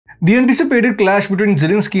The anticipated clash between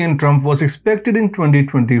Zelensky and Trump was expected in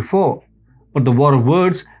 2024, but the war of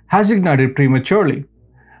words has ignited prematurely.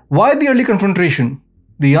 Why the early confrontation?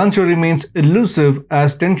 The answer remains elusive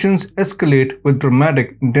as tensions escalate with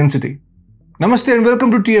dramatic intensity. Namaste and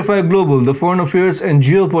welcome to TFI Global, the foreign affairs and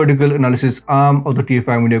geopolitical analysis arm of the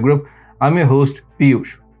TFI Media Group. I'm your host,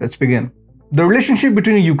 Piyush. Let's begin. The relationship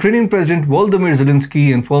between Ukrainian President Volodymyr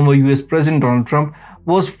Zelensky and former US President Donald Trump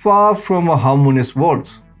was far from a harmonious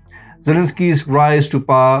waltz. Zelensky's rise to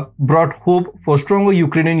power brought hope for stronger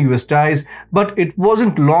Ukrainian-US ties, but it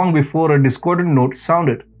wasn't long before a discordant note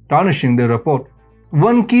sounded, tarnishing their rapport.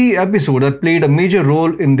 One key episode that played a major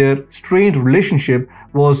role in their strained relationship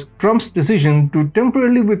was Trump's decision to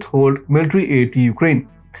temporarily withhold military aid to Ukraine.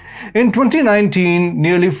 In 2019,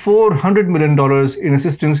 nearly $400 million in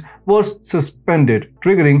assistance was suspended,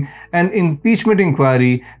 triggering an impeachment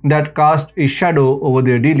inquiry that cast a shadow over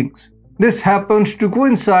their dealings. This happened to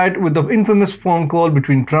coincide with the infamous phone call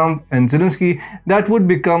between Trump and Zelensky that would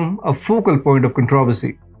become a focal point of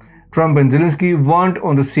controversy. Trump and Zelensky weren't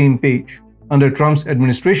on the same page. Under Trump's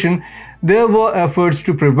administration, there were efforts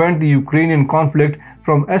to prevent the Ukrainian conflict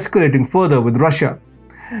from escalating further with Russia.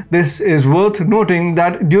 This is worth noting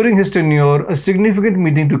that during his tenure, a significant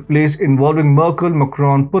meeting took place involving Merkel,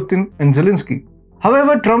 Macron, Putin, and Zelensky.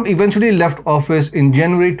 However, Trump eventually left office in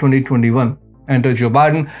January 2021. Enter Joe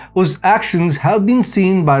Biden, whose actions have been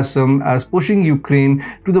seen by some as pushing Ukraine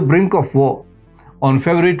to the brink of war. On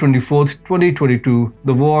February 24, 2022,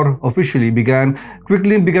 the war officially began,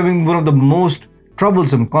 quickly becoming one of the most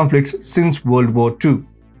troublesome conflicts since World War II.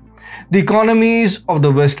 The economies of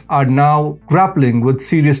the West are now grappling with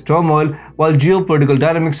serious turmoil, while geopolitical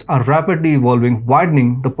dynamics are rapidly evolving,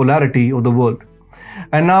 widening the polarity of the world.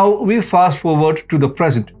 And now we fast forward to the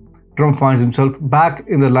present. Trump finds himself back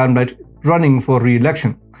in the limelight, running for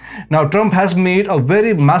re-election. Now, Trump has made a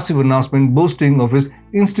very massive announcement boasting of his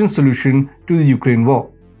instant solution to the Ukraine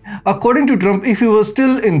war. According to Trump, if he was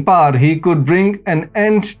still in power, he could bring an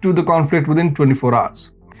end to the conflict within 24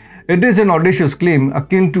 hours. It is an audacious claim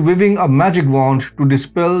akin to waving a magic wand to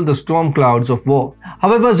dispel the storm clouds of war.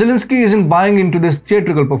 However, Zelensky isn't buying into this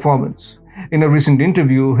theatrical performance. In a recent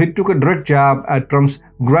interview, he took a direct jab at Trump's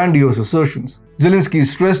grandiose assertions. Zelensky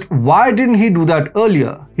stressed, why didn't he do that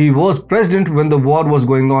earlier? He was president when the war was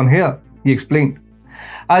going on here, he explained.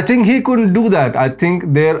 I think he couldn't do that. I think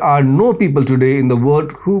there are no people today in the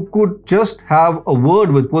world who could just have a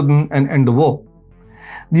word with Putin and end the war.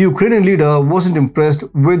 The Ukrainian leader wasn't impressed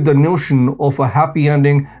with the notion of a happy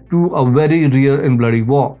ending to a very real and bloody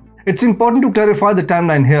war. It's important to clarify the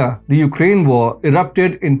timeline here. The Ukraine war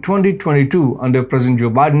erupted in 2022 under President Joe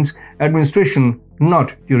Biden's administration,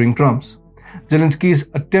 not during Trump's. Zelensky's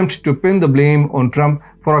attempt to pin the blame on Trump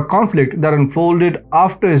for a conflict that unfolded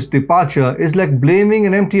after his departure is like blaming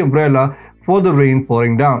an empty umbrella for the rain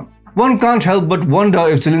pouring down. One can't help but wonder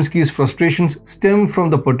if Zelensky's frustrations stem from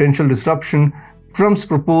the potential disruption Trump's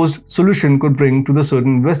proposed solution could bring to the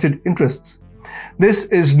certain vested interests. This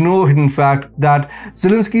is no hidden fact that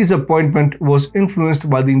Zelensky's appointment was influenced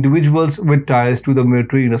by the individuals with ties to the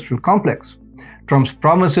military-industrial complex. Trump's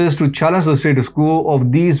promises to challenge the status quo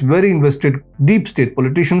of these very invested deep state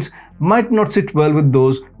politicians might not sit well with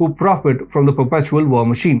those who profit from the perpetual war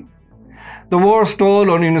machine. The war's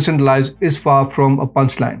toll on innocent lives is far from a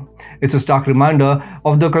punchline. It's a stark reminder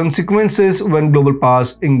of the consequences when global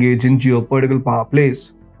powers engage in geopolitical power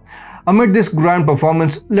plays. Amid this grand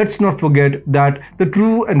performance, let's not forget that the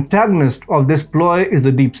true antagonist of this ploy is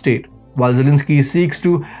the deep state. While Zelensky seeks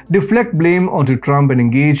to deflect blame onto Trump and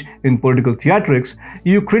engage in political theatrics,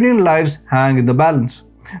 Ukrainian lives hang in the balance,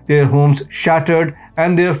 their homes shattered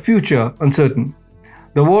and their future uncertain.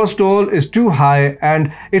 The war's toll is too high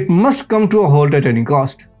and it must come to a halt at any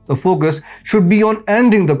cost. The focus should be on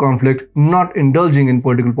ending the conflict, not indulging in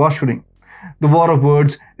political posturing. The war of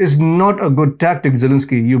words is not a good tactic,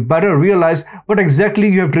 Zelensky. You better realize what exactly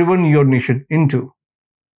you have driven your nation into.